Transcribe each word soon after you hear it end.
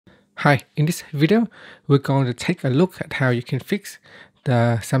Hi, in this video, we're going to take a look at how you can fix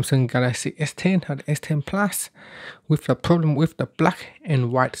the Samsung Galaxy S10 or the S10 Plus with the problem with the black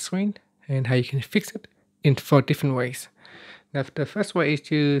and white screen and how you can fix it in 4 different ways. Now, the first way is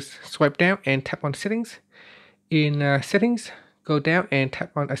to swipe down and tap on settings. In settings, go down and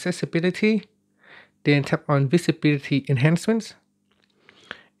tap on accessibility, then tap on visibility enhancements,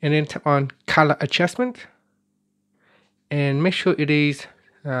 and then tap on color adjustment, and make sure it is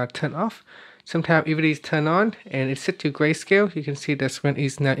turn off. Sometimes if it is turned on and it's set to grayscale, you can see the screen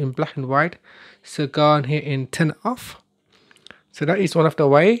is now in black and white. So go on here and turn it off. So that is one of the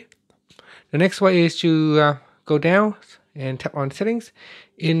way. The next way is to go down and tap on settings.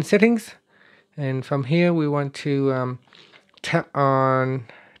 In settings, and from here we want to tap on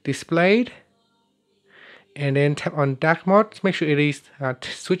displayed, and then tap on dark mode. Make sure it is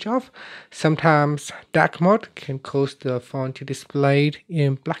switch off. Sometimes dark mode can cause the phone to display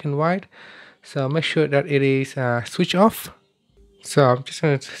in black and white, so make sure that it is switch off. So I'm just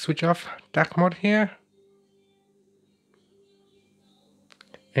going to switch off dark mode here,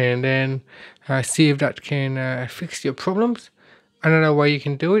 and then see if that can fix your problems. Another way you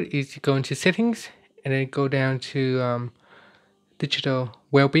can do it is to go into settings and then go down to digital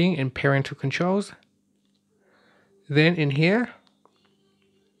well-being and parental controls. Then in here,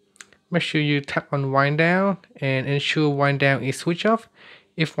 make sure you tap on wind down and ensure wind down is switched off.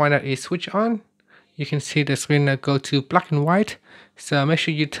 If wind down is switched on, you can see the screen go to black and white. So make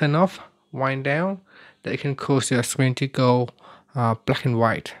sure you turn off wind down. That can cause your screen to go black and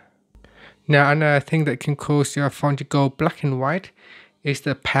white. Now, another thing that can cause your phone to go black and white is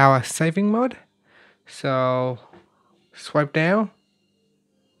the power saving mode. So swipe down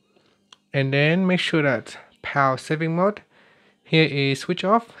and then make sure that power saving mode here is switch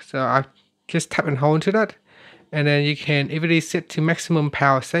off. So I just tap and hold into that, and then you can, if it is set to maximum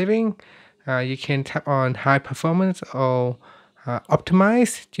power saving, you can tap on high performance or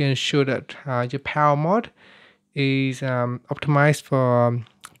optimize to ensure that your power mode is optimized for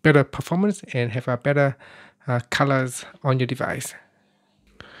better performance and have a better colors on your device.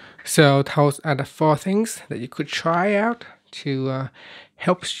 So those are the 4 things that you could try out to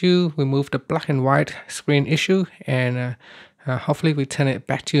help you remove the black and white screen issue and hopefully return it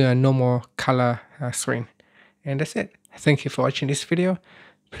back to a normal color screen. And that's it. Thank you for watching this video.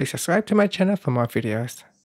 Please subscribe to my channel for more videos.